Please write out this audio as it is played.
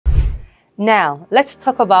Now, let's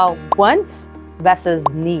talk about wants versus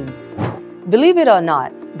needs. Believe it or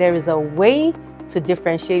not, there is a way to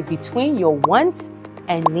differentiate between your wants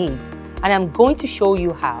and needs, and I'm going to show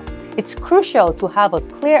you how. It's crucial to have a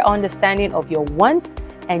clear understanding of your wants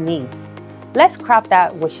and needs. Let's craft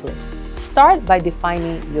that wish list. Start by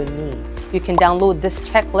defining your needs. You can download this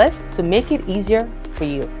checklist to make it easier for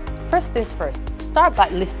you. First things first, start by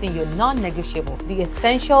listing your non-negotiable, the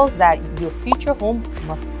essentials that your future home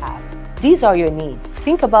must have. These are your needs.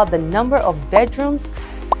 Think about the number of bedrooms,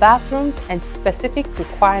 bathrooms, and specific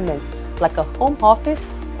requirements like a home office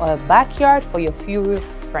or a backyard for your few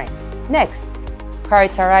friends. Next,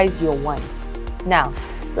 prioritize your wants. Now,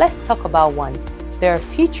 let's talk about wants. There are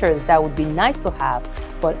features that would be nice to have,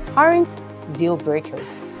 but aren't deal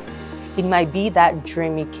breakers. It might be that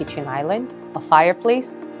dreamy kitchen island, a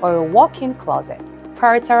fireplace, or a walk-in closet.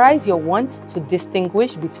 Prioritize your wants to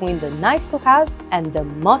distinguish between the nice-to-haves and the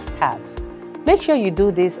must-haves. Make sure you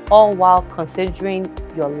do this all while considering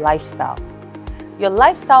your lifestyle. Your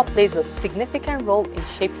lifestyle plays a significant role in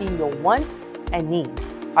shaping your wants and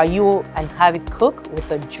needs. Are you an avid cook with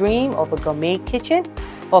a dream of a gourmet kitchen?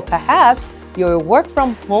 Or perhaps you're a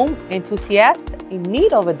work-from-home enthusiast in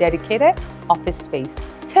need of a dedicated office space.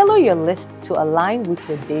 Tailor your list to align with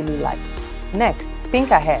your daily life. Next, think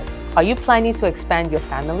ahead. Are you planning to expand your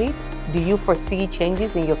family? Do you foresee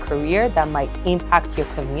changes in your career that might impact your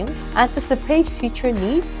commute? Anticipate future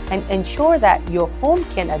needs and ensure that your home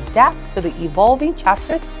can adapt to the evolving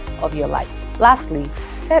chapters of your life. Lastly,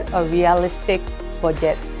 set a realistic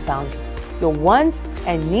budget boundaries. Your wants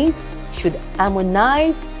and needs should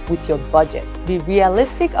harmonize with your budget. Be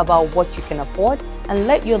realistic about what you can afford and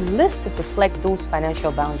let your list reflect those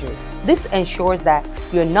financial boundaries. This ensures that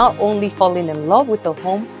you're not only falling in love with the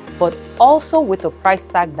home, but also with a price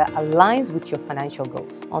tag that aligns with your financial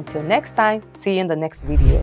goals. Until next time, see you in the next video.